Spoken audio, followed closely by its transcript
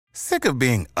Sick of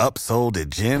being upsold at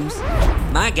gyms?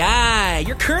 My guy,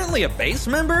 you're currently a base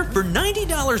member? For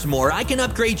 $90 more, I can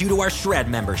upgrade you to our Shred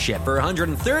membership. For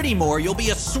 $130 more, you'll be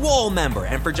a Swole member.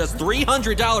 And for just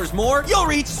 $300 more, you'll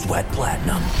reach Sweat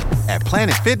Platinum. At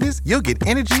Planet Fitness, you'll get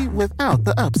energy without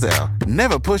the upsell.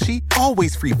 Never pushy,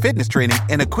 always free fitness training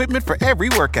and equipment for every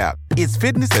workout. It's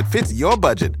fitness that fits your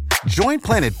budget. Join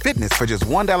Planet Fitness for just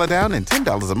 $1 down and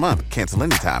 $10 a month. Cancel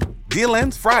anytime. Deal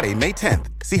ends Friday, May 10th.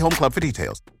 See Home Club for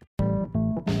details.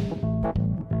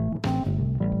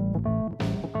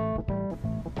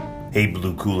 Hey,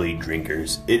 Blue Kool-Aid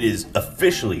drinkers. It is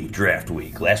officially draft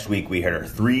week. Last week we had our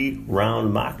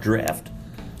 3-round mock draft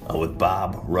with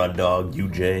Bob, Rud Dog,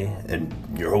 UJ, and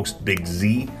your host, Big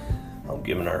Z,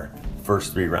 giving our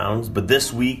first 3 rounds. But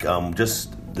this week,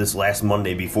 just this last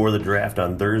Monday before the draft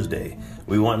on Thursday,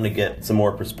 we wanted to get some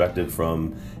more perspective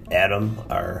from Adam,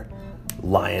 our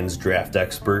Lions draft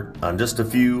expert, on just a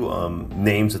few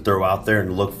names to throw out there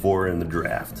and to look for in the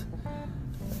draft.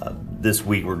 This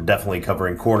week we're definitely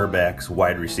covering cornerbacks,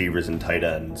 wide receivers, and tight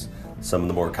ends, some of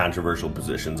the more controversial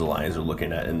positions the Lions are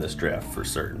looking at in this draft for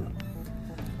certain.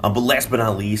 But last but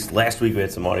not least, last week we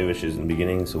had some audio issues in the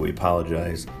beginning, so we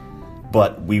apologize.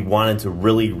 But we wanted to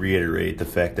really reiterate the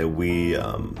fact that we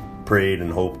prayed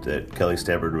and hoped that Kelly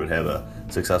Stafford would have a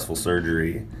successful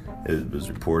surgery. It was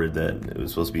reported that it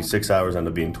was supposed to be 6 hours,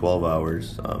 ended up being 12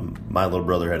 hours. My little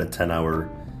brother had a 10-hour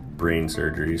brain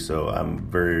surgery, so I'm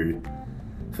very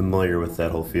familiar with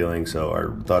that whole feeling. So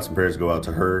our thoughts and prayers go out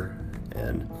to her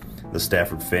and the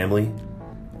Stafford family,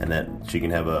 and that she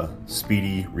can have a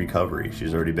speedy recovery.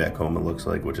 She's already back home, it looks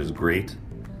like, which is great.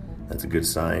 That's a good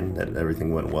sign that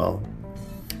everything went well.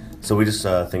 So we just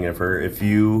thinking of her. If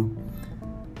you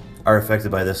are affected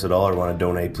by this at all or want to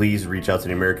donate, please reach out to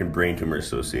the American Brain Tumor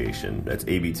Association. That's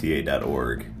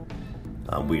abta.org.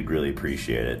 We'd really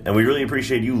appreciate it. And we really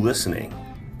appreciate you listening.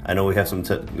 I know we have some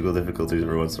technical difficulties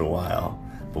every once in a while,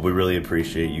 but we really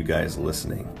appreciate you guys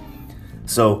listening.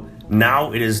 So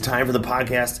now it is time for the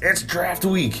podcast. It's draft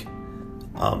week.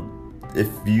 If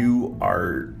you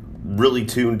are really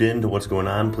tuned in to what's going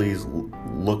on, please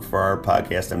look for our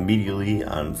podcast immediately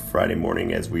on Friday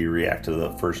morning as we react to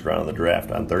the first round of the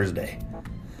draft on Thursday.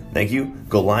 Thank you.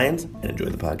 Go Lions and enjoy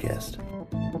the podcast.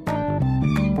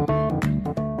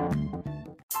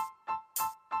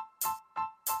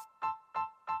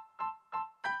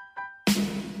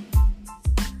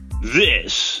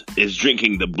 This is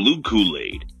Drinking the Blue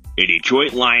Kool-Aid, a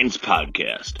Detroit Lions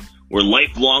podcast. We're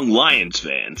lifelong Lions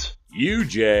fans.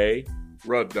 UJ,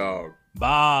 Rud Dog,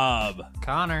 Bob,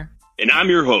 Connor, And I'm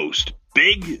your host,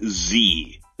 Big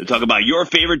Z, to talk about your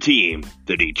favorite team,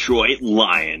 the Detroit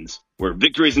Lions, where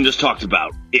victory isn't just talked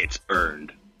about, it's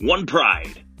earned. One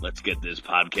pride. Let's get this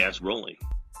podcast rolling.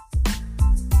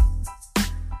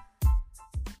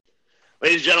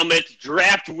 Ladies and gentlemen, it's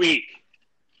draft week.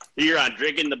 Here on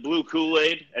Drinking the Blue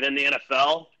Kool-Aid and in the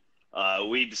NFL,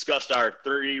 we discussed our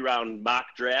 30-round mock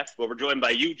draft, but we're joined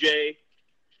by UJ,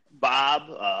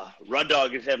 Bob. Rud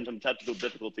Dog is having some technical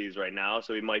difficulties right now,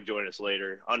 so he might join us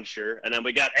later, unsure. And then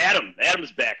we got Adam.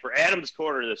 Adam's back for Adam's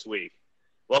Corner this week.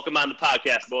 Welcome on the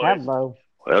podcast, boys. Hello.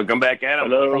 Welcome back, Adam.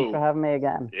 Hello. Thanks for having me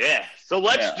again. Yeah, so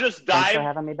let's just Thanks for dive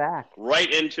having me back.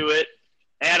 right into it.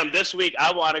 Adam, this week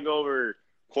I want to go over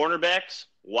cornerbacks,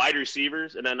 wide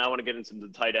receivers, and then I want to get into the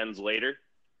tight ends later.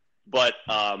 But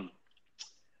the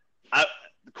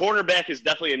cornerback is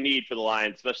definitely a need for the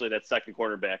Lions, especially that second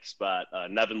cornerback spot.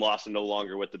 Nevin Lawson no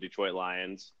longer with the Detroit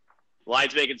Lions. The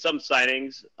Lions making some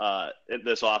signings in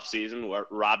this offseason.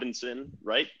 Robinson,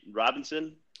 right?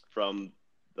 Robinson from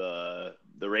the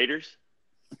Raiders.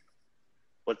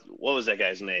 What was that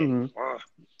guy's name?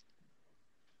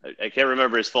 Mm-hmm. I can't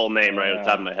remember his full name right on the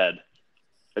top of my head.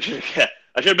 I should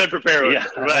have been prepared,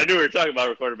 but I knew we were talking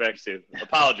about quarterbacks too.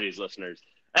 Apologies, listeners.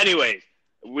 Anyways,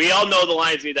 we all know the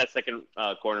Lions need that second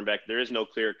cornerback. There is no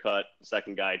clear-cut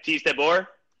second guy. Teez Tabor?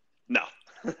 No.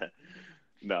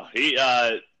 No.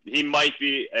 He might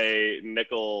be a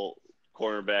nickel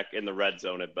cornerback in the red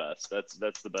zone at best.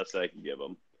 That's the best I can give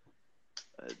him.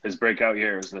 His breakout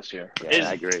year is this year. Yeah,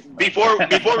 I agree. Before we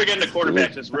get into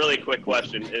quarterbacks, just really quick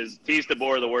question. Is Teez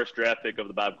Tabor the worst draft pick of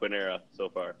the Bob Quinn era so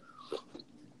far?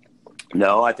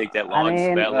 No, I think that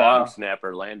long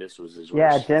snapper Landis was his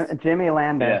worst. Yeah, Jimmy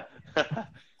Landis. Yeah.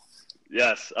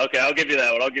 Yes. Okay, I'll give you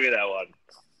that one.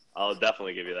 I'll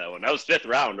definitely give you that one. That was 5th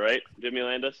round, right, Jimmy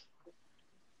Landis?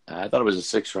 I thought it was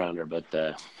a 6th rounder, but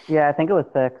Yeah, I think it was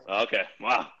 6. Okay.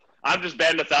 Wow. I'm just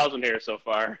batting 1,000 here so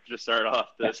far to start off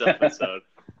this episode.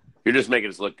 You're just making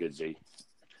us look good, Z.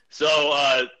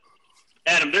 So,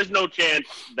 Adam, there's no chance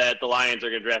that the Lions are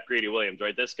going to draft Greedy Williams,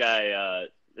 right? This guy,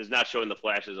 is not showing the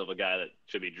flashes of a guy that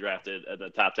should be drafted at the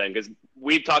top 10. Because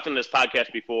we've talked in this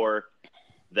podcast before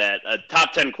that a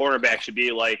top 10 cornerback should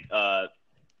be like a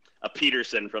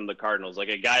Peterson from the Cardinals, like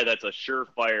a guy that's a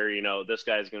surefire, this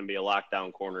guy's going to be a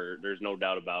lockdown corner. There's no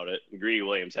doubt about it. Greedy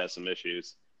Williams has some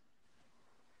issues.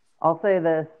 I'll say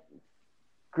this.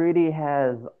 Greedy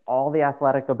has all the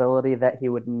athletic ability that he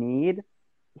would need.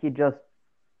 He just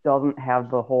doesn't have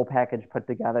the whole package put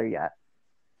together yet.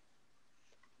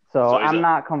 So I'm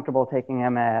not comfortable taking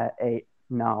him at 8.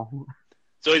 No.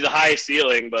 So he's a high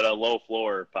ceiling but a low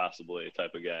floor possibly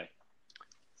type of guy.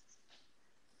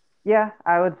 Yeah,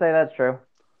 I would say that's true.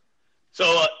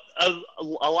 So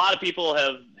a lot of people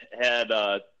have had,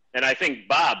 and I think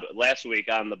Bob last week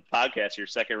on the podcast, your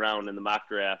second round in the mock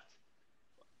draft,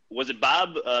 was it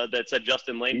Bob that said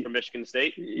Justin Lane from Michigan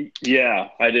State? Yeah,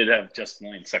 I did have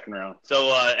Justin Lane second round.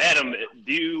 So Adam,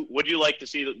 would you like to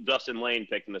see Justin Lane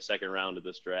picked in the second round of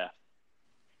this draft?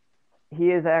 He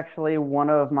is actually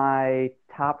one of my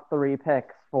top 3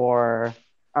 picks for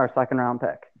our second round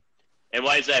pick. And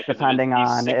why is that? Depending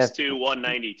on 6'2",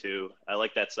 192. I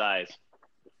like that size.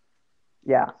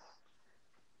 Yes.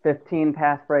 15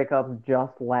 pass breakups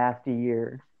just last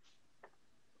year.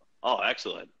 Oh,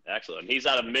 excellent. Excellent. He's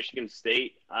out of Michigan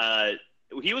State.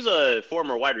 He was a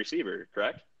former wide receiver,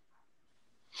 correct?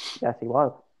 Yes, he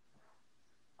was.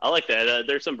 I like that.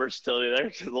 There's some versatility there.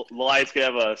 The Lions could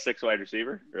have a 6 wide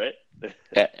receiver, right?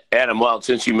 Adam, well,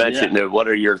 since you mentioned it, what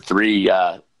are your 3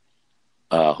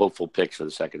 hopeful picks for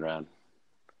the second round?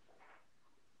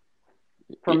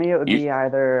 For me, it would be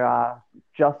either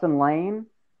Justin Lane,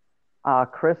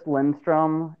 Chris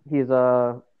Lindstrom.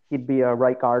 He'd be a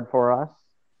right guard for us,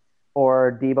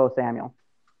 or Deebo Samuel.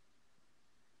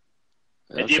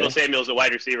 And Deebo Samuel's a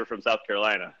wide receiver from South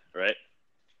Carolina, right?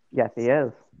 Yes, he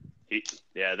is.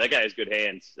 That guy has good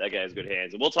hands.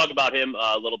 And we'll talk about him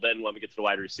a little bit when we get to the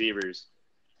wide receivers.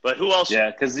 But who else?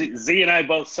 Yeah, because Z and I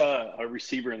both saw a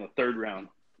receiver in the third round.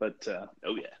 But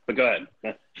But go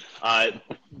ahead.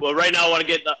 Well, right now I want to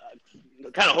get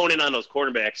kind of hone in on those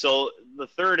quarterbacks. So the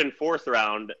third and fourth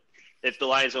round, if the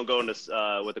Lions don't go into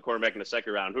with the quarterback in the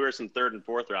second round, who are some third and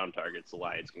fourth round targets the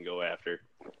Lions can go after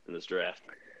in this draft?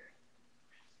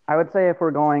 I would say if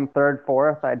we're going third,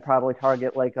 fourth, I'd probably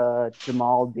target like a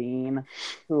Jamal Dean,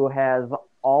 who has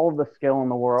all of the skill in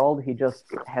the world. He just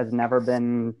has never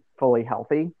been fully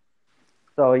healthy.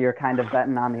 So you're kind of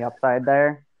betting on the upside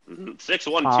there.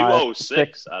 6'1",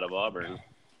 206 out of Auburn.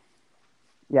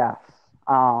 Yes.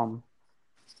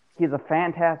 He's a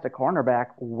fantastic cornerback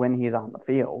when he's on the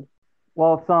field.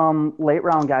 Well, some late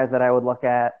round guys that I would look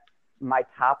at, my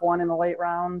top one in the late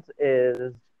rounds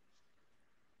is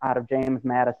out of James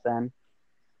Madison.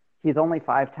 He's only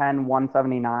 5'10",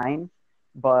 179,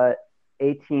 but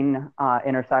 18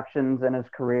 interceptions in his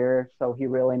career, so he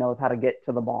really knows how to get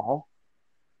to the ball.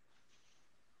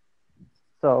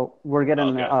 So we're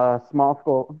getting a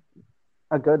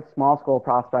good small school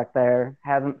prospect there.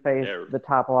 Hasn't faced the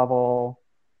top level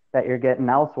that you're getting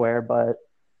elsewhere, but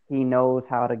he knows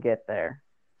how to get there.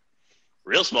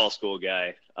 Real small school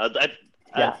guy.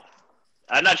 Yeah.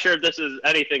 I'm not sure if this is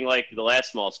anything like the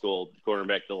last small school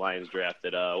quarterback the Lions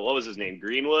drafted. What was his name?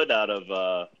 Greenwood out of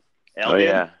Albion? Oh,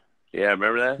 yeah. Yeah,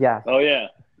 remember that? Yeah. Oh, yeah.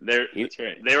 That's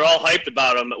right. They were all hyped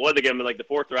about him. What, they gave him like the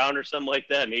fourth round or something like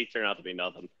that, and he turned out to be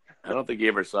nothing. I don't think he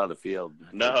ever saw the field.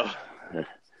 No.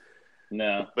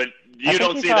 No. But you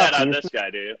don't see that on this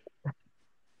guy, do you?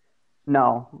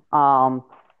 No.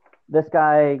 This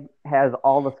guy has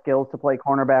all the skills to play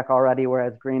cornerback already,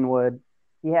 whereas Greenwood,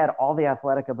 he had all the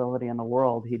athletic ability in the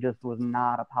world. He just was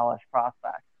not a polished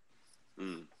prospect.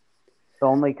 The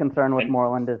only concern with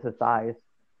Moreland is his size.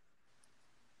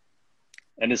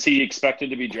 And is he expected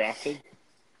to be drafted?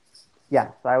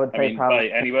 Yes, I would say probably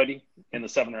by anybody in the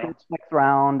 7th round? 6th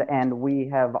round, and we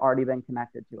have already been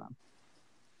connected to him.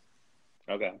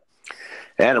 Okay.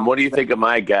 Adam, what do you think of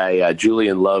my guy,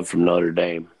 Julian Love from Notre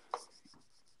Dame?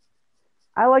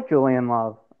 I like Julian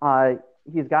Love.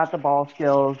 He's got the ball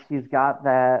skills. He's got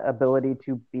that ability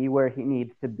to be where he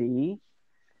needs to be.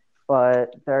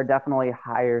 But there are definitely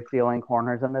higher ceiling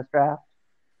corners in this draft.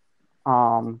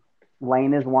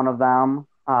 Lane is one of them.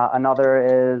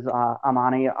 Another is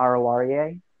Amani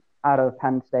Aruwariye out of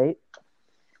Penn State.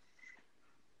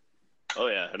 Oh,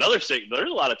 yeah. There's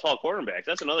a lot of tall cornerbacks.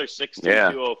 That's another 6'2",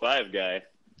 205 guy.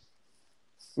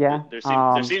 Yeah. There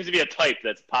seems to be a type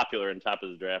that's popular on top of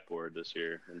the draft board this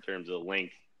year in terms of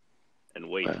length and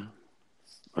weight.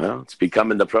 Well, it's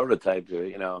becoming the prototype.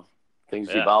 Things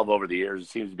evolve over the years. It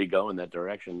seems to be going that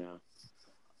direction now.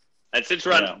 And since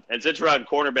we're on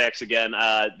cornerbacks again,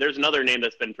 there's another name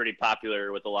that's been pretty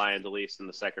popular with the Lions, at least in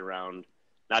the second round.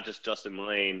 not just Justin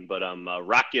Lane, but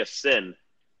Rock Ya-Sin.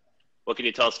 What can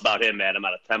you tell us about him, Adam,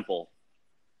 out of Temple?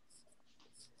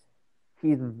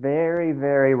 He's very,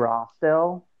 very raw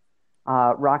still.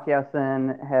 Rock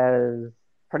Ya-Sin has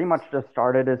pretty much just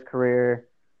started his career,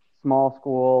 small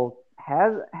school,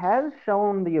 has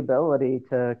shown the ability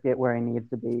to get where he needs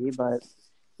to be, but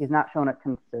he's not shown it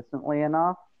consistently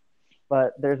enough.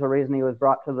 But there's a reason he was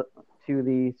brought to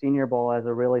the Senior Bowl as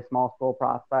a really small school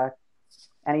prospect,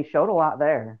 and he showed a lot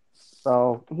there.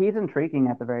 So he's intriguing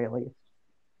at the very least.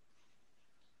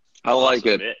 I like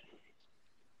it.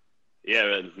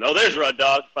 Yeah, no, there's Rud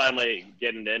Dog finally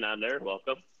getting in on there.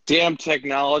 Welcome. Damn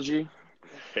technology.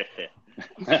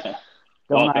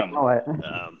 Don't I know it?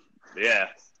 Yeah.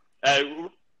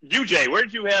 UJ, where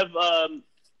did you have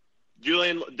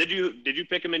Julian? Did you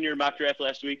pick him in your mock draft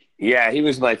last week? Yeah, he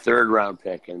was my third round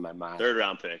pick in my mock. Third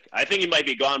round pick. I think he might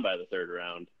be gone by the third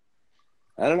round.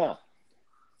 I don't know.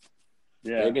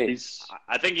 Yeah, maybe.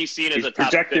 I think he's seen as a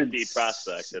top 50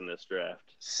 prospect in this draft.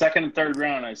 Second and third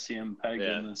round, I see him pegged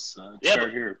in this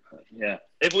chart here. Yeah.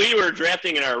 If we were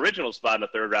drafting in our original spot in the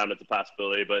third round, it's a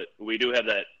possibility, but we do have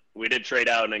that. We did trade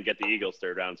out and then get the Eagles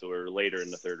third round, so we're later in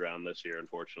the third round this year,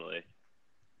 unfortunately.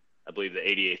 I believe the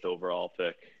 88th overall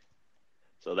pick.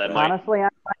 So that honestly, I'm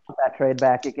fine with that trade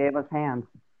back. It gave us hands.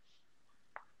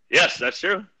 Yes, that's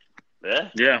true. Yeah.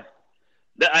 Yeah.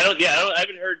 I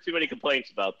haven't heard too many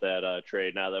complaints about that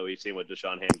trade now that we've seen what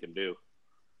Deshaun Hand can do.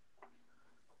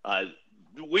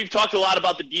 We've talked a lot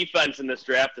about the defense in this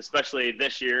draft, especially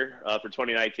this year for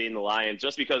 2019, the Lions,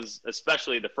 just because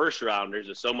especially the first rounders,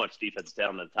 there's so much defense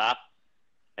talent on the top,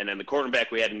 and then the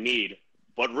quarterback we had a need.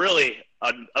 But really,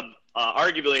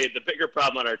 arguably, the bigger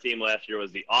problem on our team last year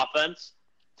was the offense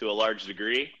to a large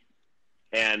degree.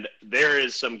 And there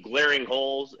is some glaring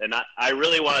holes, and I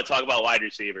really want to talk about wide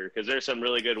receiver because there's some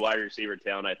really good wide receiver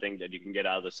talent, I think, that you can get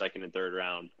out of the second and third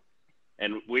round.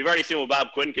 And we've already seen what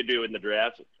Bob Quinn could do in the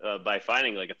draft by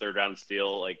finding like a third-round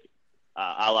steal, like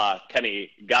a la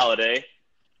Kenny Galladay.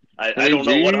 I don't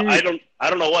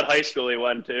know what high school he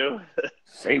went to.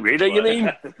 St. Rita, you mean?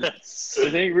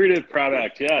 St. Rita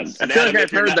product, yes. I feel like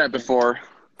I've heard that before.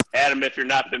 Adam, if you're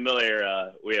not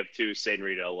familiar, we have two St.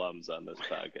 Rita alums on this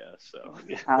podcast. So,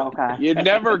 okay. You'd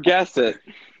never guess it.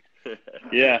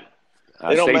 Yeah.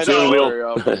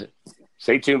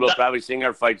 Stay tuned. We'll probably sing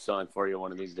our fight song for you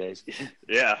one of these days.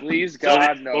 Yeah. Please,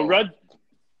 God, no. Well, Rud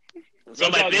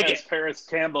Dog has Paris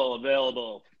Campbell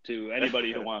available to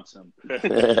anybody who wants him.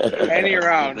 Any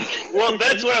round. Well,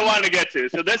 that's what I wanted to get to.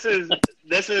 So this is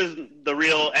the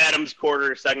real Adams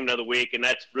quarter segment of the week, and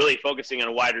that's really focusing on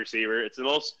a wide receiver. It's the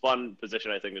most fun position,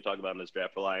 I think, to talk about in this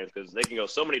draft for Lions because they can go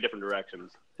so many different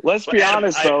directions. Let's be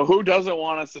honest, though. Who doesn't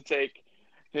want us to take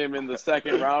him in the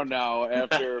second round now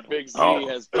after Big Z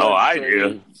has I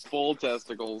do. Full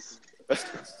testicles?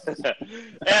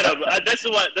 Adam, this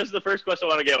is the first question I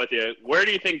want to get with you. Where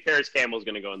do you think Paris Campbell is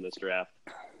going to go in this draft?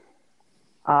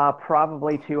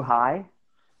 Probably too high.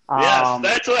 Yes,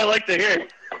 that's what I like to hear.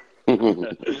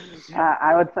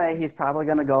 I would say he's probably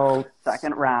going to go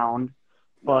second round,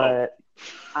 but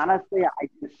honestly,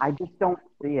 I just don't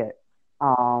see it.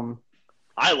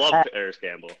 I love Paris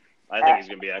Campbell. I think he's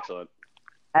going to be excellent.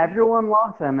 Everyone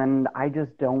loves him, and I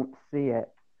just don't see it.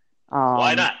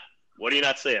 Why not? What are you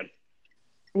not seeing?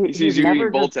 He's never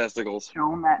bull testicles.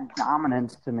 Shown that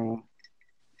dominance to me.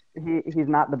 He's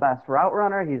not the best route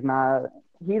runner.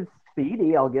 He's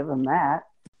speedy. I'll give him that.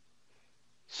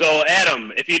 So,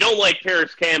 Adam, if you don't like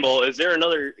Paris Campbell, is there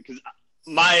another? Because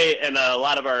my and a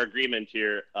lot of our agreement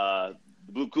here, the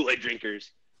Blue Kool-Aid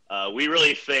drinkers, we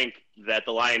really think that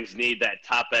the Lions need that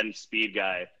top-end speed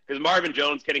guy. Because Marvin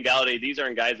Jones, Kenny Galladay, these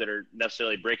aren't guys that are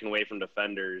necessarily breaking away from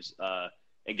defenders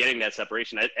and getting that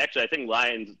separation. I think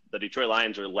the Detroit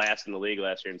Lions were last in the league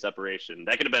last year in separation.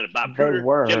 That could have been a Bob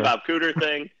Cooter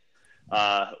thing.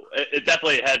 It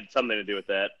definitely had something to do with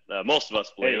that. Most of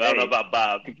us believe. I don't know about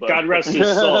Bob. But... God rest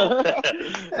his soul.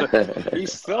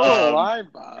 He's still alive,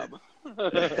 Bob.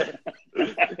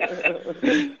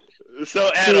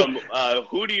 So, Adam,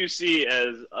 who do you see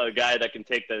as a guy that can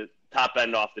take the top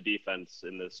end off the defense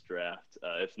in this draft,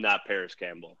 if not Paris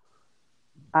Campbell?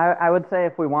 I would say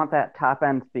if we want that top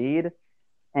end speed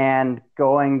and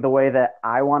going the way that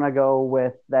I want to go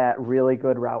with that really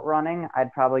good route running,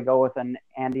 I'd probably go with an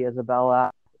Andy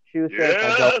Isabella,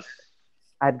 Massachusetts. Yes!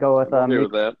 I'd go with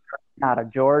that. Out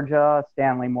of Georgia,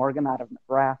 Stanley Morgan out of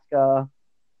Nebraska,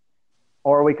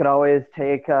 or we could always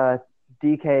take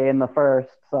DK in the first.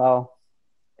 So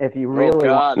if you really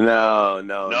no, God,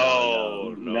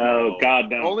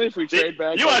 no. Only if we trade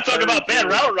back. You want to talk about bad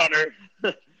route runner?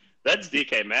 That's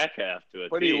DK Metcalf to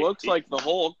it. But he looks like the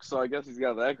Hulk, so I guess he's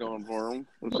got that going for him,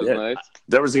 which is nice.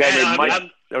 There was a guy named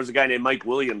Mike. There was a guy named Mike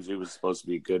Williams who was supposed to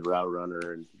be a good route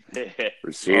runner and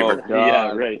receiver. Oh,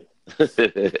 yeah, right.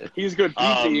 He's a good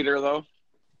pizza eater, though.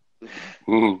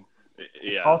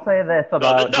 Yeah. I'll say this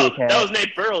about DK. That was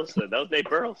Nate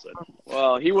Burleson.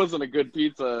 Well, he wasn't a good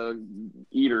pizza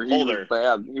eater. He was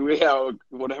bad. We have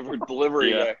whatever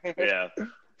delivery. Yeah.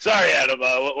 Sorry, Adam.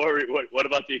 What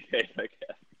about DK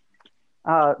Metcalf?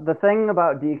 The thing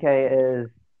about DK is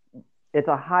it's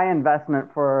a high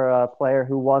investment for a player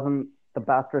who wasn't the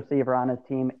best receiver on his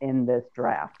team in this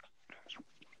draft.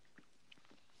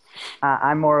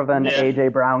 I'm more of an A.J.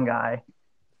 Brown guy.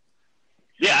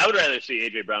 Yeah, I would rather see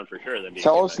A.J. Brown for sure than DK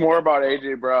Tell us Metcalf. more about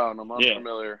A.J. Brown. I'm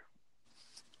unfamiliar.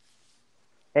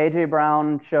 A.J.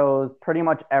 Brown shows pretty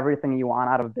much everything you want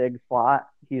out of a big slot.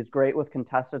 He's great with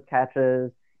contested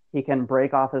catches. He can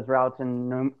break off his routes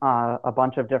in a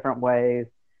bunch of different ways.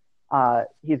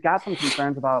 He's got some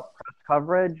concerns about press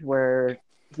coverage where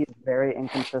he's very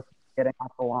inconsistent getting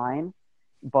off the line,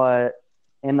 but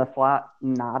in the slot,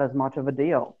 not as much of a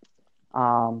deal.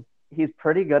 He's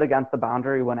pretty good against the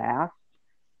boundary when asked.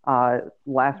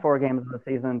 Last 4 games of the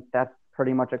season, that's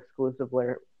pretty much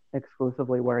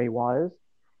exclusively where he was,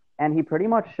 and he pretty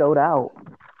much showed out.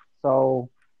 So.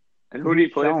 And who do you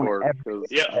play for? Let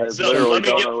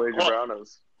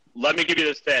me give you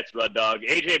the stats, Rud Dog.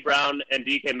 A.J. Brown and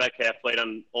DK Metcalf played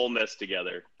on Ole Miss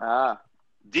together.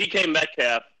 DK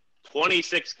Metcalf,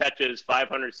 26 catches,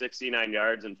 569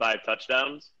 yards, and 5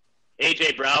 touchdowns.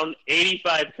 A.J. Brown,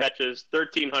 85 catches,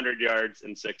 1,300 yards,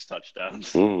 and 6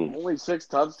 touchdowns. Only 6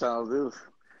 touchdowns, dude.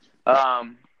 What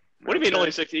do you mean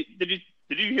only 6?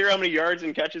 Did you hear how many yards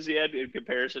and catches he had in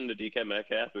comparison to DK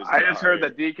Metcalf? I just heard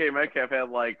that DK Metcalf had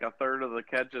like a third of the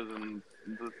catches and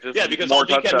just because all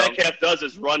DK Metcalf does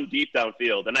is run deep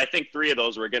downfield, and I think 3 of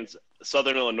those were against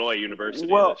Southern Illinois University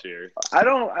this year. I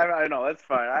know that's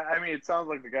fine. I mean, it sounds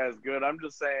like the guy's good. I'm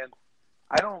just saying,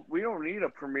 we don't need a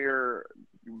premier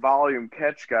volume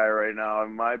catch guy right now.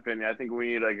 In my opinion, I think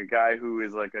we need like a guy who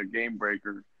is like a game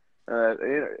breaker. I'm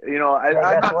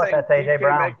not saying that's A.J.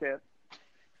 Brown. Metcalf.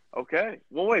 Okay.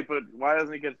 Well, wait, but why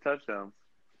doesn't he get touchdowns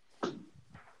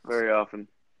very often?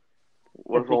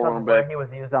 What's holding him back? He was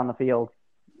used on the field.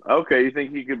 Okay, you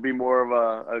think he could be more of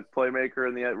a playmaker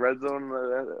in the red zone in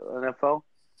the NFL?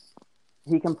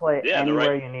 He can play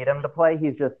anywhere you need him to play.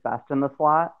 He's just best in the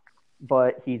slot.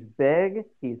 But he's big,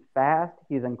 he's fast,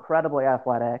 he's incredibly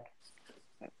athletic.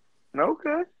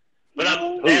 Okay. But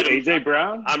A.J.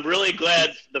 Brown? I'm really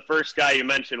glad the first guy you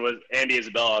mentioned was Andy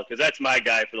Isabella, because that's my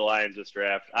guy for the Lions this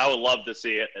draft. I would love to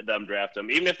see them draft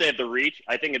him. Even if they have the reach,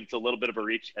 I think it's a little bit of a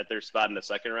reach at their spot in the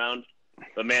second round.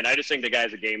 But, man, I just think the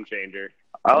guy's a game changer.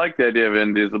 I like the idea of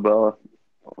Andy Isabella.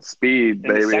 Speed,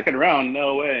 baby. In the second round?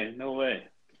 No way.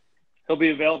 He'll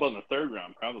be available in the third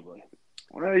round, probably.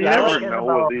 Well, you never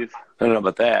know with these. I don't know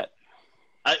about that.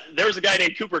 There was a guy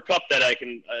named Cooper Kupp that I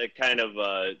can kind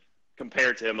of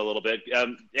compare to him a little bit.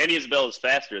 Andy Isabella is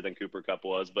faster than Cooper Kupp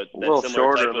was, but that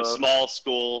similar type of small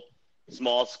school,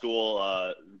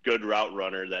 good route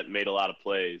runner that made a lot of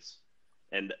plays.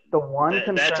 And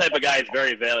that type of guy is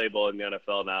very valuable in the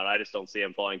NFL now, and I just don't see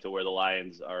him falling to where the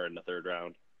Lions are in the third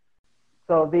round.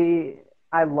 So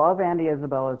I love Andy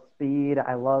Isabella's speed.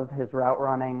 I love his route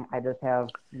running. I just have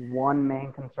one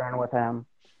main concern with him,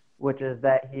 which is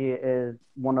that he is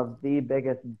one of the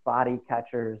biggest body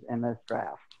catchers in this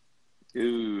draft.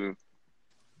 Ooh.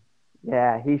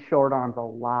 Yeah, he short arms a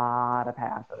lot of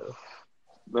passes.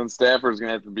 Then Stafford's going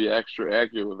to have to be extra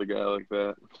accurate with a guy like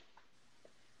that.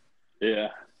 Yeah.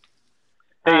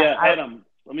 Hey, Adam,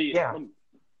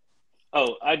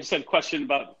 I just had a question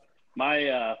about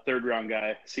my third-round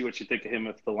guy. See what you think of him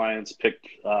if the Lions picked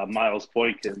Miles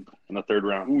Boykin in the third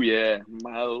round. Oh, yeah.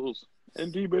 Miles.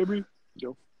 ND, baby.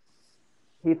 Yo.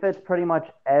 He fits pretty much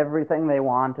everything they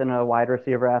want in a wide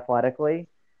receiver athletically.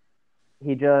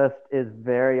 He just is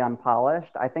very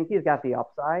unpolished. I think he's got the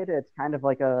upside. It's kind of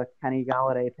like a Kenny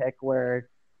Galladay pick where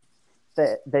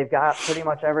they've got pretty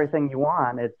much everything you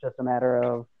want. It's just a matter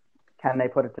of can they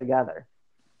put it together.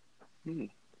 A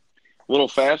little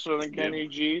faster than Kenny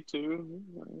G, too.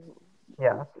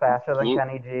 Yeah, faster than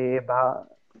Kenny G,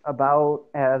 about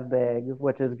as big,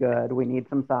 which is good. We need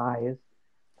some size.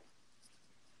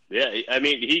 Yeah, I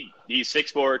mean, he's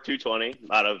 6'4", 220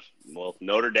 out of,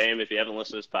 Notre Dame, if you haven't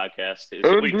listened to this podcast.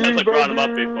 We definitely brought him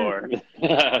up before.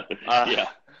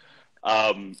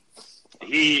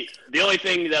 The only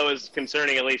thing that was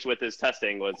concerning, at least with his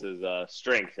testing, was his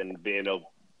strength and being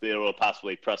able to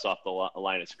possibly press off the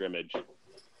line of scrimmage.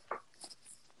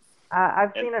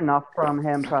 I've seen enough from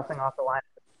him pressing off the line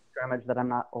of scrimmage that I'm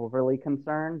not overly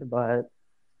concerned, but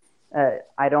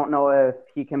I don't know if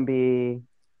he can be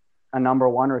a number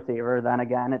one receiver. Then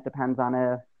again, it depends on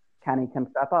if Kenny can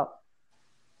step up.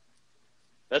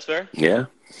 That's fair. Yeah.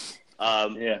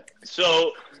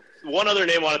 So one other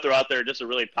name I want to throw out there, just a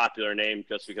really popular name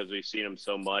just because we've seen him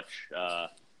so much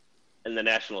in the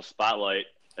national spotlight.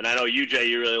 And I know UJ,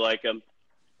 you really like him.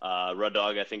 Rud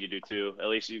Dog, I think you do too. At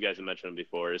least you guys have mentioned him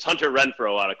before. Is Hunter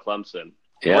Renfrow out of Clemson?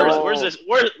 Yeah.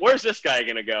 Where's this guy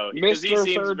going to go? Because he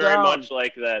seems very much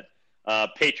like that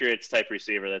Patriots type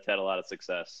receiver that's had a lot of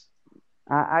success.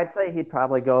 I'd say he'd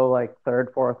probably go like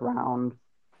third, fourth round.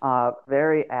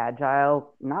 Very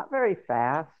agile, not very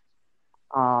fast,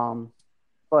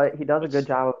 but he does a good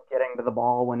job of getting to the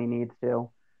ball when he needs to.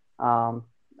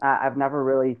 I've never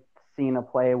really seen a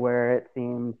play where it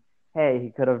seemed, hey,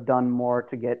 he could have done more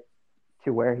to get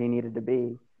to where he needed to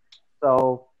be.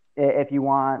 So if you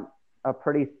want a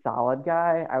pretty solid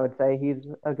guy, I would say he's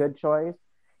a good choice.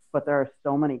 But there are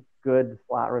so many good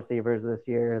slot receivers this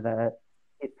year that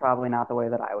it's probably not the way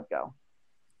that I would go.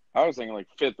 I was thinking like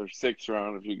 5th or 6th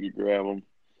round if you could grab him.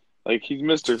 Like, he's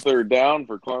Mr. Third Down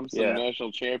for Clemson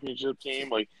national championship team.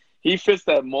 Like, he fits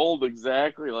that mold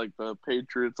exactly, like the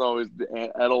Patriots always,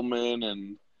 Edelman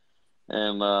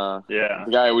and the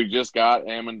guy we just got,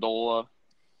 Amendola.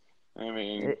 I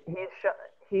mean,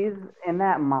 he's in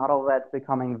that model that's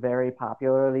becoming very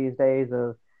popular these days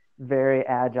of very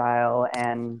agile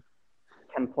and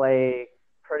can play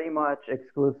pretty much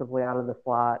exclusively out of the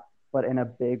slot, but in a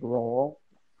big role.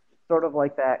 Sort of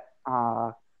like that,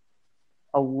 a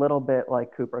little bit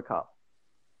like Cooper Kupp.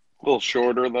 A little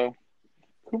shorter, though.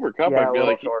 Cooper Kupp, I feel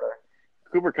like shorter.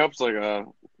 Cooper Kupp's like a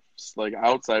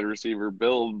outside receiver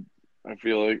build, I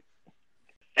feel like.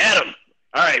 Adam,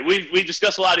 all right, we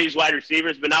discussed a lot of these wide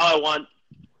receivers, but now I want,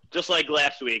 just like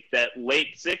last week, that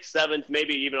late 6th, 7th,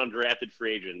 maybe even undrafted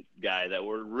free agent guy that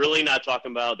we're really not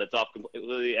talking about, that's off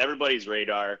completely everybody's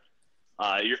radar.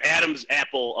 Your Adam's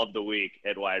apple of the week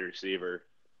at wide receiver.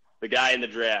 The guy in the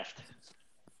draft.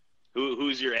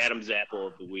 Who's your Adam's apple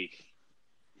of the week?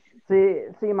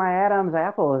 See, my Adam's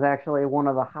apple is actually one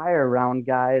of the higher round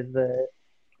guys that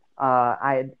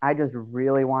I just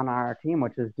really want on our team,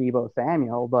 which is Deebo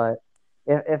Samuel. But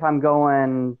if I'm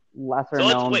going lesser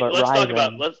known, but rising.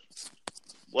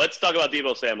 Let's talk about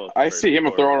Deebo Samuel. I see him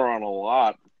throwing around a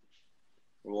lot.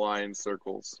 Line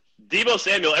circles. Deebo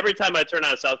Samuel, every time I turn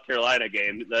on a South Carolina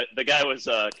game, the guy was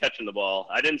catching the ball.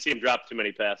 I didn't see him drop too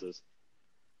many passes.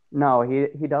 No,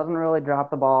 he doesn't really drop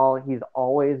the ball. He's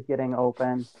always getting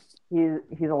open.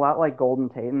 He's a lot like Golden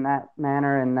Tate in that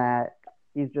manner, in that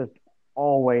he's just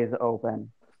always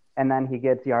open, and then he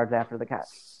gets yards after the catch.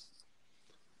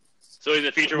 So he's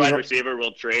a feature wide receiver.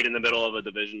 We'll trade in the middle of a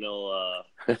divisional.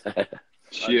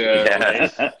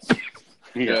 Yeah.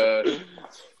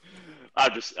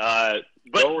 I'm just.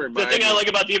 But the thing I like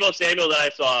about Deebo Samuel that I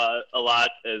saw a lot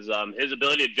is his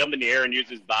ability to jump in the air and use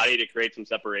his body to create some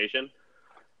separation.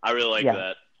 I really like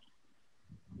that.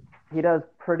 He does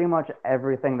pretty much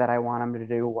everything that I want him to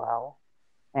do well,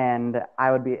 and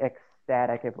I would be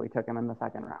ecstatic if we took him in the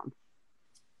 2nd round.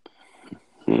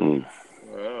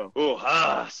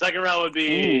 Second round would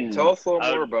be. Tell us a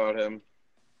little more about him.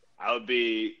 I would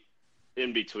be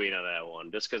in between on that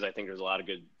one, just because I think there's a lot of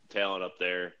good talent up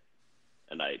there,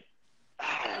 and I'd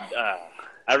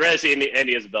rather see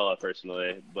Andy Isabella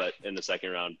personally, but in the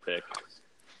 2nd round pick.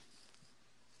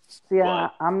 See,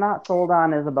 I'm not sold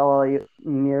on Isabella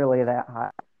nearly that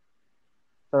high.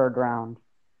 3rd round.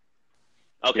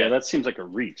 Okay, yeah, that seems like a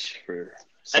reach for.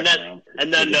 And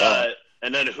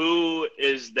then who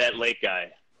is that late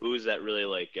guy? Who is that really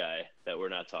late guy that we're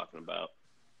not talking about?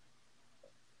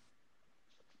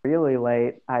 Really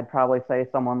late, I'd probably say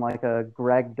someone like a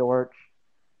Greg Dortch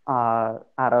out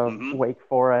of Wake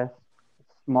Forest.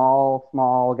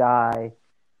 Small guy.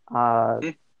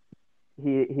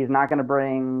 He's not going to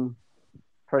bring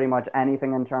pretty much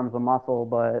anything in terms of muscle,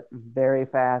 but very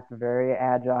fast, very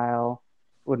agile,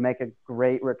 would make a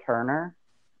great returner,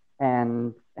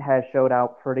 and has showed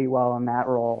out pretty well in that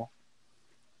role.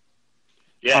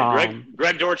 Yeah,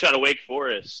 Greg Dortch out of Wake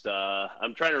Forest.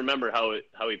 I'm trying to remember how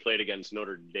he played against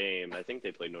Notre Dame. I think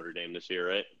they played Notre Dame this year,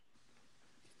 right?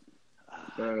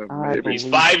 He's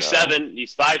 5'7".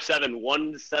 He's 5'7",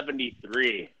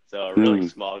 173. So a really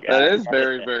small guy. That is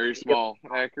very, very small.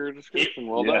 Accurate description.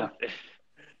 Well done.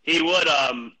 He would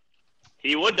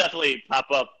definitely pop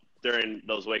up during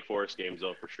those Wake Forest games,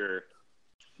 though, for sure.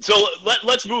 So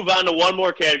let's move on to one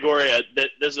more category. This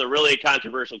is a really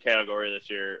controversial category this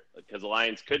year because the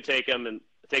Lions could take one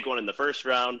in the 1st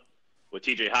round with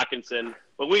T.J. Hockenson.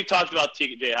 But we talked about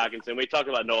T.J. Hockenson. We talked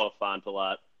about Noah Fant a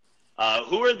lot.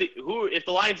 If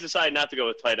the Lions decide not to go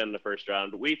with tight end in the first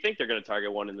round, we think they're going to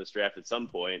target one in this draft at some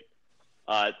point.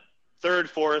 Third,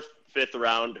 fourth, fifth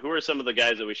round. Who are some of the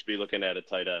guys that we should be looking at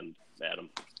tight end, Adam?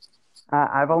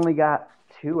 I've only got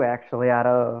 2 actually out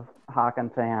of Hawk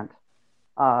and Sant.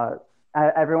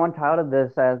 Everyone touted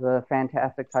this as a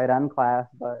fantastic tight end class,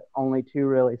 but only 2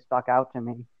 really stuck out to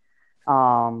me.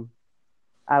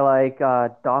 I like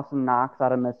Dawson Knox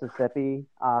out of Mississippi,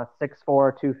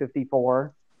 6'4",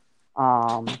 254.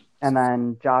 And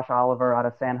then Josh Oliver out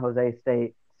of San Jose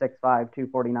State, 6'5",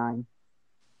 249.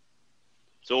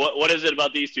 So what is it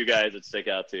about these 2 guys that stick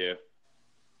out to you?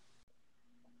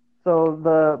 So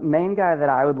the main guy that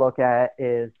I would look at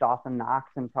is Dawson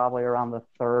Knox, and probably around the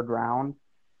 3rd round.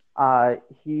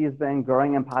 He's been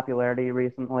growing in popularity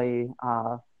recently,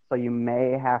 so you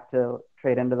may have to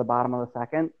trade into the bottom of the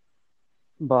 2nd.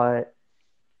 But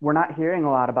we're not hearing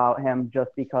a lot about him just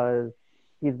because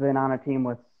he's been on a team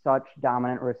with such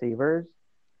dominant receivers.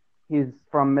 He's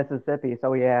from Mississippi,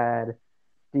 so he had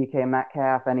DK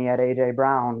Metcalf and he had A.J.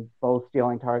 Brown, both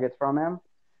stealing targets from him.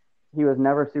 He was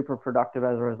never super productive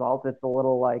as a result. It's a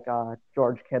little like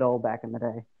George Kittle back in the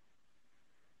day.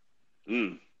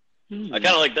 I kind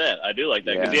of like that. I do like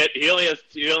that because he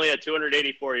only had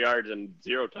 284 yards and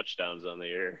 0 touchdowns on the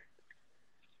year.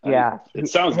 Yeah, it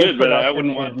sounds good, but I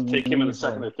wouldn't want to take him in the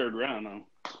 2nd or 3rd round. No.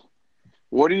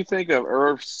 What do you think of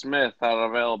Irv Smith out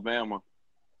of Alabama?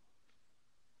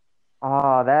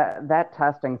 Oh, that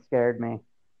testing scared me.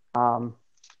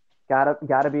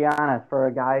 Gotta be honest, for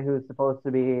a guy who's supposed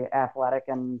to be athletic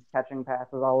and catching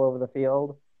passes all over the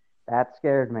field, that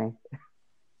scared me.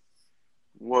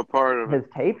 What part of His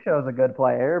tape shows a good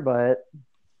player, but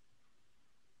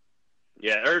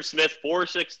yeah, Irv Smith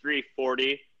 4'6",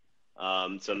 40.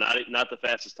 So not the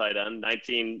fastest tight end.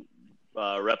 19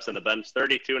 reps on the bench,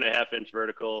 32.5-inch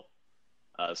vertical,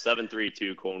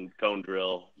 7.32 cone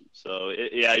drill. So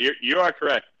you are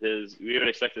correct. We would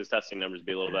expect his testing numbers to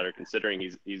be a little better, considering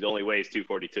he's only weighs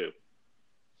 242.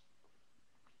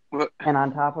 And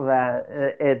on top of that,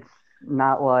 it's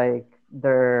not like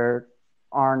there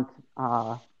aren't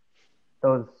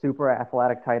those super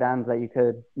athletic tight ends that you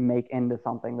could make into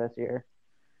something this year.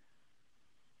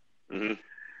 Mm-hmm.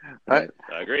 I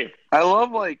agree. I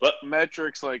love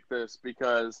metrics like this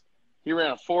because he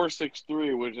ran a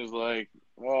 4.63, which is like,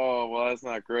 oh, well, that's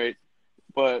not great.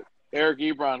 But Eric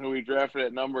Ebron, who we drafted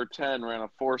at number 10, ran a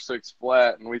 4.6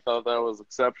 flat, and we thought that was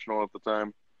exceptional at the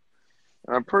time.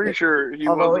 And I'm pretty sure he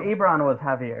was. Although Ebron was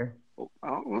heavier.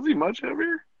 Was he much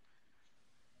heavier?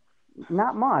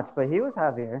 Not much, but he was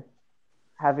heavier.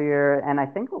 Heavier, and I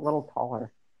think a little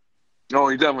taller. No,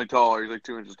 he's definitely taller. He's like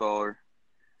 2 inches taller.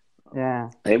 Yeah.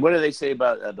 Hey, what do they say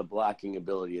about the blocking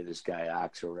ability of this guy,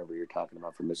 Ox, or whatever you're talking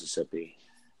about from Mississippi?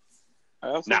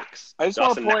 Knox. I just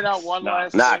want to point out one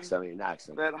last thing. Knox.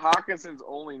 That Hawkinson's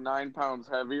only 9 pounds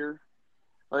heavier.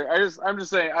 Like I'm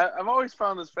just saying. I've always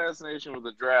found this fascination with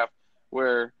the draft,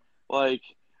 where like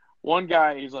one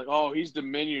guy he's like, oh, he's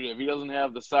diminutive. He doesn't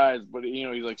have the size, but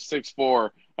he's like 6'4".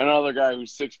 Another guy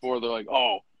who's 6'4", they're like,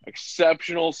 oh,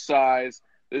 exceptional size.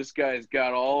 This guy's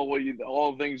got all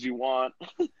the things you want.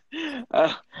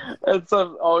 That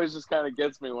stuff always just kind of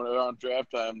gets me when it's around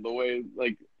draft time. The way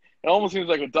like it almost seems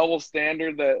like a double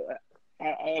standard that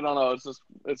I don't know.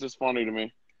 It's just funny to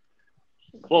me.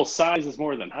 Well, size is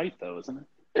more than height, though, isn't it?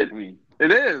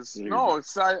 It is. No,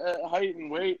 it's size, height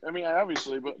and weight. I mean,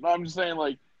 obviously, but I'm just saying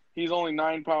like he's only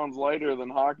 9 pounds lighter than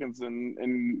Hawkinson,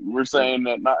 and we're saying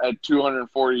that not at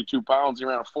 242 pounds he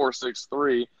ran a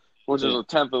 4.63. Which is a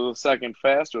tenth of a second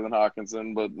faster than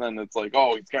Hawkinson, but then it's like,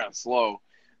 oh, he's kind of slow.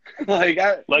 like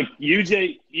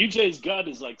UJ's gut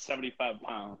is like 75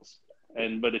 pounds,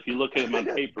 but if you look at him on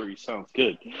paper, he sounds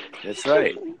good. That's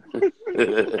right.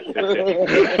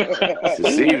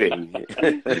 Deceiving.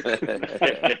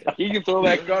 He can throw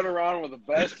that gun around with a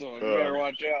vest on. You better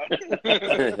watch out.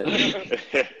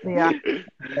 Yeah.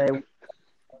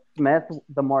 Smith,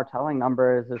 the more telling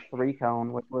number is his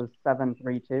 3-cone, which was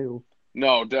 7.32.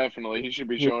 No, definitely. He should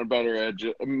be showing better edge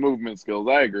movement skills.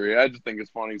 I agree. I just think it's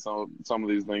funny some of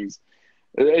these things.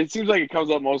 It seems like it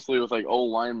comes up mostly with like old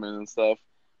linemen and stuff.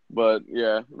 But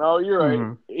yeah, no, you're right.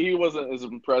 Mm-hmm. He wasn't as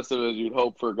impressive as you'd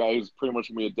hope for a guy who's pretty much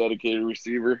gonna be a dedicated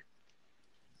receiver.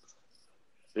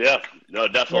 Yeah, no,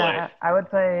 definitely. Yeah, I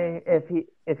would say if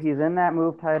he's in that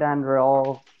move tight end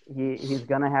role, he's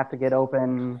gonna have to get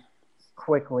open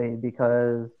quickly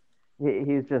because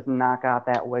he's just not got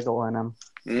that wiggle in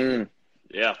him.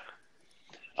 Yeah.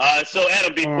 So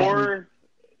Adam,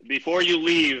 before you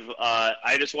leave,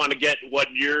 I just want to get what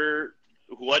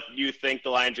you think the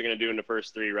Lions are going to do in the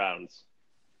first 3 rounds.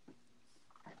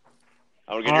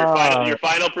 I want to get your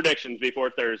final predictions before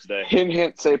Thursday.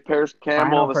 Hint. Say Paris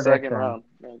Campbell in the second round.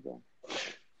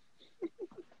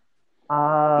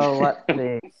 Let's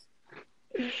see.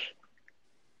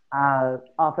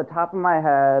 Off the top of my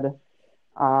head,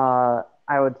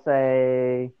 I would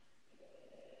say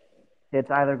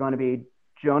it's either going to be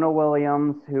Jonah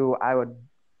Williams, who I would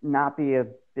not be a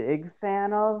big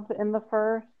fan of in the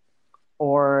first,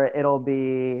 or it'll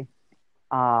be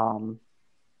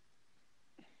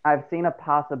I've seen a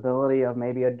possibility of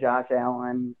maybe a Josh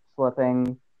Allen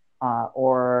slipping,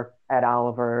 or Ed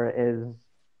Oliver is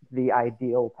the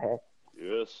ideal pick.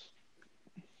 Yes.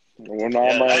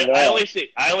 I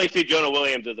only see Jonah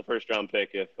Williams as the first round pick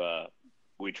if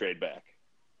we trade back.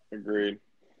 Agreed.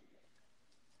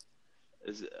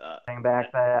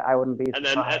 Back that I wouldn't be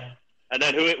surprised. And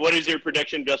then what is your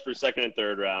prediction just for second and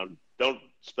third round? Don't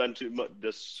spend too much.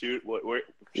 Just shoot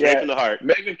straight from the heart.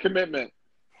 Make a commitment.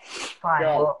 Fine.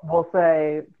 We'll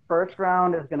say first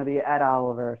round is going to be Ed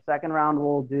Oliver. Second round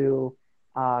we'll do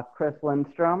Chris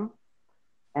Lindstrom,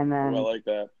 and then I like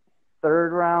that.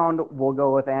 Third round we'll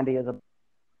go with Andy as a.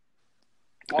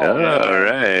 All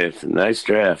right, nice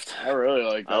draft. I really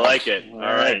like that. I like it.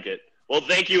 I like it. Well,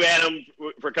 thank you, Adam,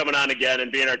 for coming on again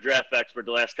and being our draft expert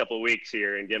the last couple of weeks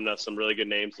here and giving us some really good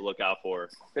names to look out for.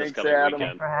 Thanks, Adam.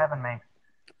 Thanks for having me.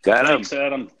 Thanks,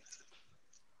 Adam.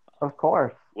 Of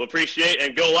course. We'll appreciate it,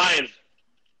 and go Lions.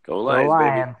 Go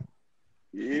Lions,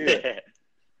 baby. Yeah.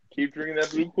 Keep drinking that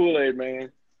blue Kool-Aid,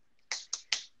 man.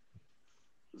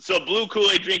 So, blue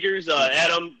Kool-Aid drinkers,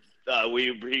 Adam, we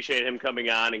appreciate him coming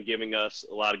on and giving us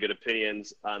a lot of good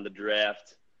opinions on the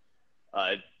draft.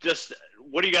 What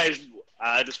do you guys?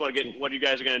 I just want to get what you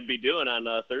guys are going to be doing on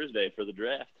Thursday for the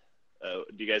draft. Do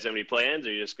you guys have any plans? Or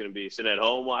are you just going to be sitting at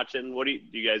home watching? Do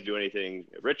you guys do anything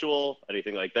ritual,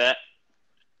 anything like that?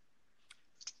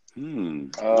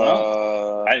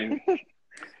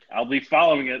 I'll be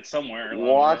following it somewhere.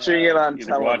 Watching it on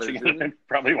television.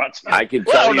 Probably watching it. I can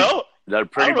tell you. No. They're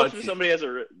pretty much. Somebody has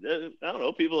I don't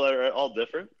know. People are all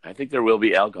different. I think there will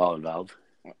be alcohol involved.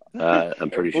 I'm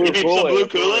pretty sure. You mean some blue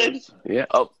Kool-Aid? Yeah.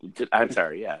 Oh, I'm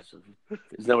sorry. Yeah.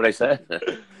 Isn't that what I said?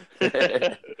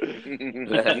 Hey,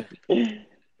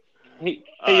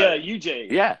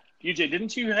 UJ. Yeah. UJ,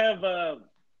 didn't you have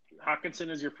Hockenson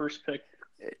as your first pick?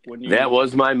 That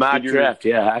was my mock draft.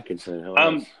 Yeah,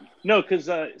 Hockenson. No, because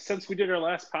since we did our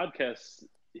last podcast,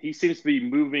 he seems to be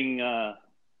moving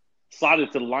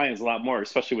slotted to the Lions a lot more,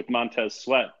 especially with Montez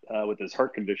Sweat with his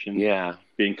heart condition. Yeah,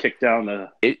 being kicked down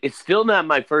the. It's still not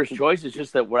my first choice. It's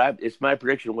just that it's my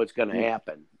prediction of what's going to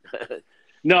happen.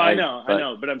 No, I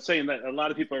know, but I'm saying that a lot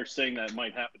of people are saying that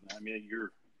might happen. I mean,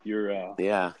 you're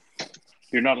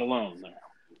not alone there.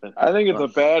 But, I think it's a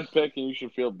bad pick, and you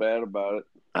should feel bad about it.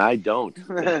 I don't.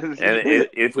 And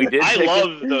if we did, I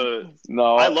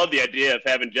love the idea of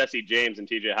having Jesse James and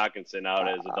T.J. Hockenson out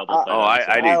as a double.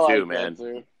 I do too, like man.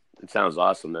 Too. It sounds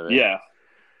awesome to me. Yeah,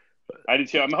 I do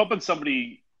too. I'm hoping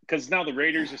somebody, because now the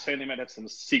Raiders are saying they might have some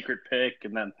secret pick,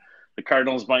 and then the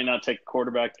Cardinals might not take a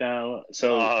quarterback now,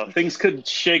 so things could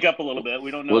shake up a little bit.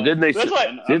 We don't know. Well, didn't they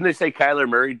say Kyler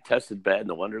Murray tested bad in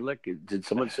the Wonderlic? Did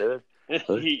someone say that?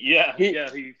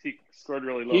 He scored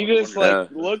really low. He just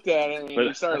looked at it and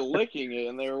he started licking it,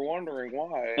 and they were wondering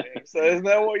why. He said, "Isn't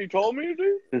that what you told me to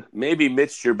do?" Maybe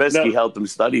Mitch Trubisky helped him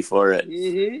study for it.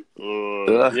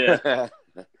 Mm-hmm. Yeah.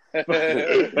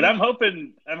 But I'm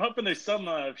hoping there's some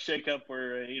shake up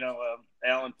where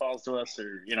Allen falls to us,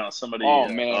 or somebody. Oh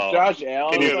man, Josh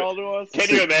Allen falls to us. Can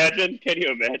you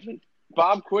imagine?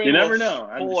 Bob Quinn. You never know.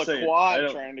 Full of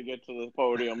quad trying to get to the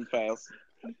podium fast.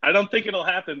 I don't think it'll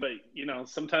happen, but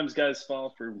sometimes guys fall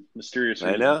for mysterious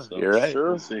reasons. I know, so you're right. Sure.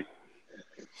 We'll see.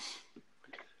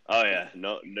 Oh yeah,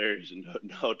 there's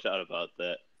no doubt about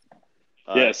that.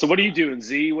 Yeah. So what are you doing,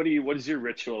 Z? What is your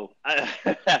ritual? I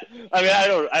mean,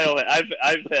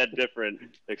 I've had different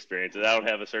experiences. I don't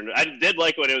have a certain. I did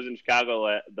like when it was in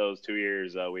Chicago those 2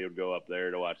 years. We would go up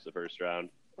there to watch the first round.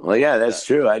 Well, yeah, that's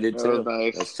true. I did too.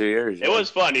 Nice. That's 2 years. It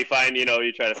was fun. You find, you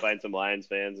try to find some Lions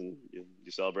fans and you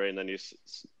celebrate, and then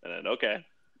okay.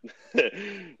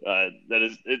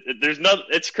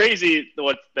 It's crazy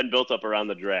what's been built up around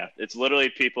the draft. It's literally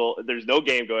people. There's no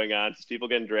game going on. It's people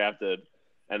getting drafted,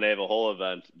 and they have a whole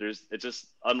event. It's just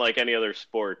unlike any other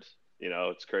sport.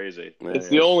 It's crazy. It's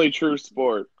the only true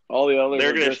sport. All the others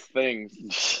are just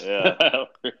things. Yeah.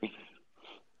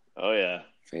 Oh yeah.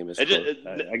 Famous. I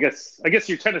guess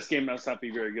your tennis game must not be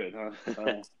very good, huh,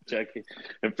 Jackie?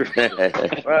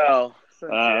 Well,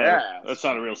 that's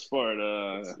not a real sport.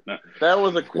 No. That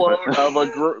was a quote of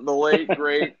the late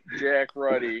great Jack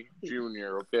Ruddy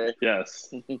Jr. Okay.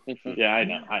 Yes. Yeah, I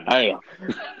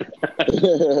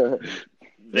know.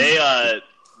 They're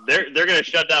going to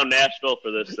shut down Nashville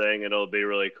for this thing, and it'll be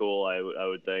really cool. I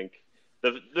would think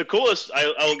the coolest.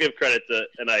 I will give credit to,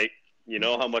 and you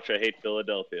know how much I hate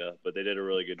Philadelphia, but they did a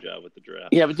really good job with the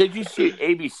draft. Yeah, but did you see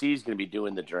ABC is going to be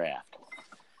doing the draft?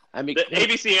 I mean,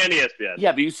 ABC and ESPN.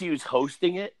 Yeah, but you see who's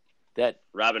hosting it? That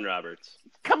Robin Roberts.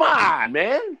 Come on,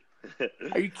 man.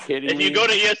 Are you kidding me? If you go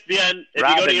to ESPN,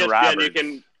 Roberts. you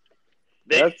can.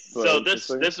 This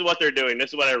is what they're doing. This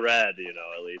is what I read.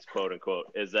 At least quote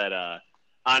unquote, is that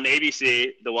on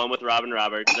ABC, the one with Robin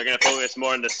Roberts, they're going to focus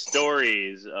more on the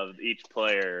stories of each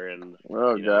player and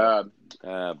God,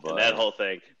 and that whole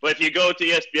thing. But if you go to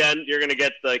ESPN, you're going to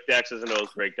get like the X's and O's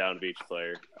breakdown of each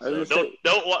player. So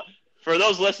for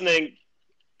those listening,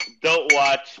 don't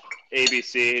watch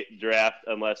ABC draft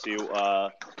unless you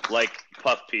like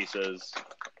puff pieces.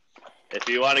 If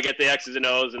you want to get the X's and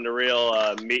O's and the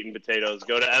real meat and potatoes,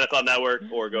 go to NFL Network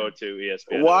or go to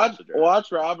ESPN.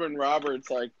 Watch Robin Roberts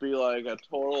be like a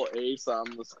total ace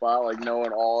on the spot, like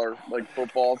knowing all our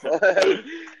football,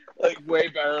 like way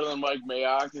better than Mike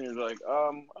Mayock, and you're like,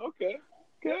 okay,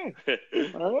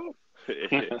 all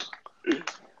right.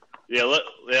 Yeah,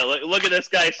 look at this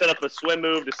guy set up a swim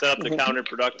move to set up the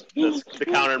the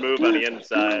counter move on the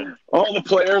inside. All the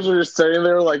players are just sitting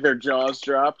there like their jaws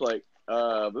dropped, like.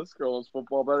 This girl is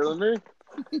football better than me.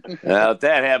 If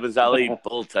that happens, I'll eat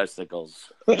bull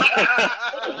testicles. Another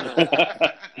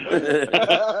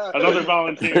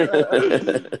volunteer.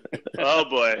 Oh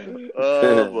boy.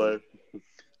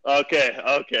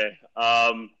 Okay.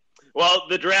 Well,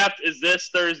 the draft is this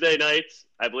Thursday night.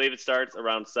 I believe it starts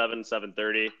around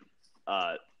 7:30.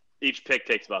 Each pick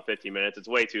takes about 15 minutes. It's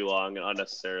way too long and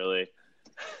unnecessarily.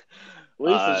 At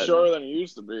least it's shorter than it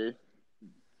used to be.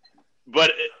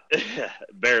 But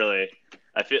barely.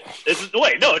 I feel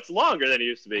it's longer than it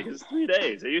used to be because it's 3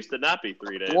 days. It used to not be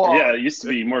 3 days. Well, it used to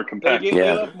be more compact. They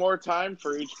gave up more time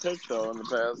for each pick though in the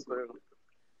past.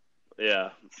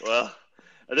 Yeah, well,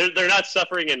 they're not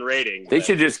suffering in rating. They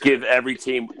should just give every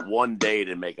team 1 day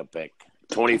to make a pick,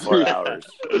 24 hours.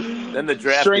 Then the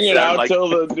draft string it out till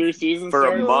the new season for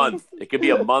starts. A month. It could be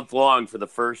a month long for the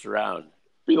first round.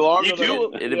 Be longer.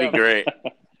 It'd be great.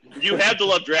 You have to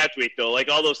love draft week, though. Like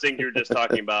all those things you were just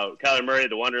talking about. Kyler Murray,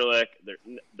 the Wonderlic,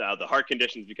 the heart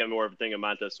conditions become more of a thing of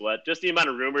Montez Sweat. Just the amount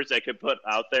of rumors they could put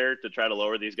out there to try to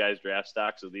lower these guys' draft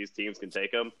stock so these teams can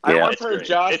take them. I once heard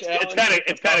Josh Allen.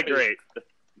 It's kind of great.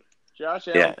 Josh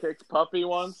Allen picked Puppy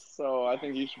once, so I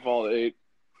think he should fall to 8.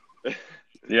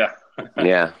 Yeah.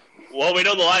 Well, we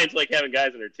know the Lions like having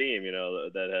guys on their team,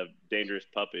 that have dangerous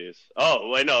puppies. Oh,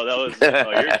 wait, no, that was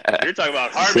you're talking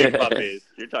about harming puppies.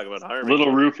 You're talking about harming.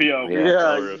 Little Rufio.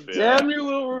 Yeah. Little Rufio. Damn you,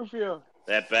 Little Rufio.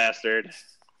 That bastard.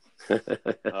 He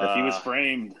was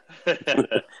framed.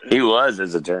 He was,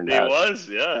 as it turned out. He was,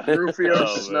 yeah. Rufio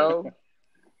Snow.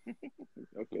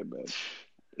 Okay, man.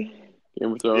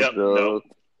 Game of Thrones. Yep, no.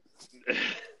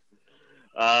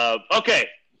 Okay,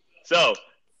 so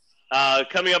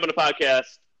coming up on the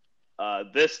podcast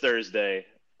this Thursday,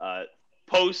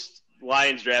 post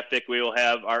Lions draft pick, we will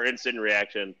have our instant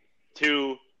reaction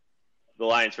to the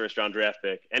Lions first round draft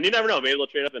pick. And you never know, maybe they'll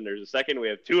trade up and there's a second. We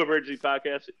have 2 emergency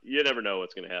podcasts. You never know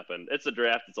what's going to happen. It's a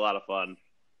draft. It's a lot of fun.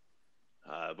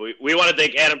 We want to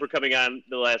thank Adam for coming on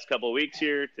the last couple of weeks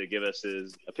here to give us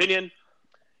his opinion.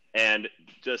 And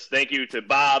just thank you to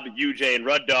Bob, UJ, and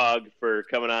Rud Dog for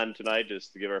coming on tonight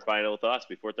just to give our final thoughts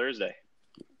before Thursday.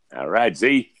 All right,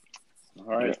 Z. All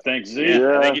right, thanks, Z.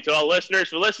 Yeah. Thank you to all listeners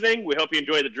for listening. We hope you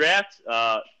enjoy the draft.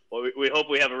 We hope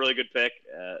we have a really good pick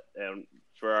and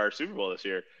for our Super Bowl this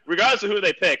year. Regardless of who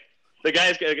they pick, the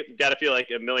guy's got to feel like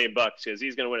 $1 million because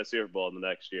he's going to win a Super Bowl in the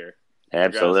next year.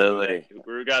 Absolutely.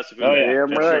 Regardless of who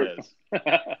right. is.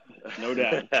 No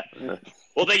doubt.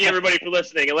 Well, thank you, everybody, for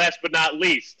listening. And last but not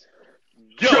least,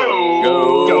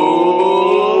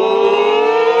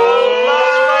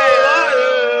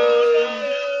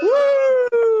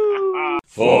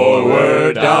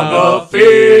 Forward down the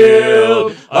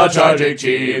field, a charging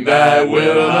team that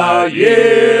will not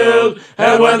yield.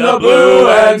 And when the blue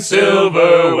and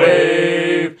silver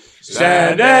wave,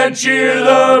 stand and cheer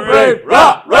the brave.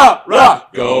 Rock, rock,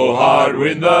 rock, go hard,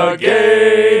 win the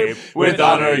game. With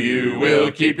honor you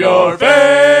will keep your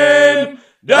fame.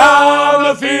 Down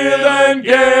the field and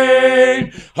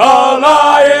gain a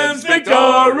Lions victory.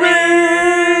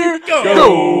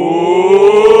 Go!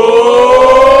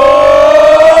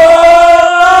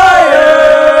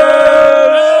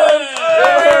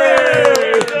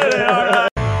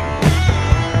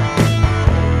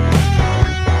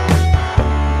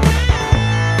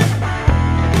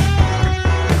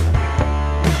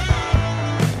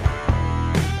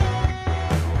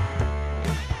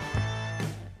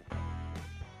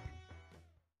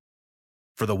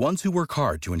 For the ones who work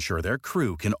hard to ensure their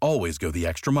crew can always go the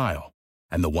extra mile,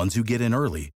 and the ones who get in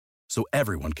early so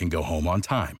everyone can go home on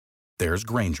time, there's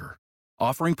Grainger,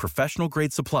 offering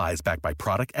professional-grade supplies backed by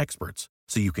product experts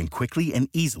so you can quickly and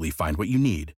easily find what you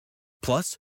need.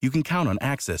 Plus, you can count on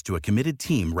access to a committed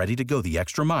team ready to go the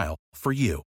extra mile for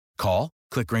you. Call,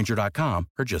 click Grainger.com,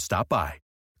 or just stop by.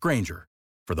 Grainger,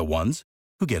 for the ones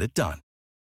who get it done.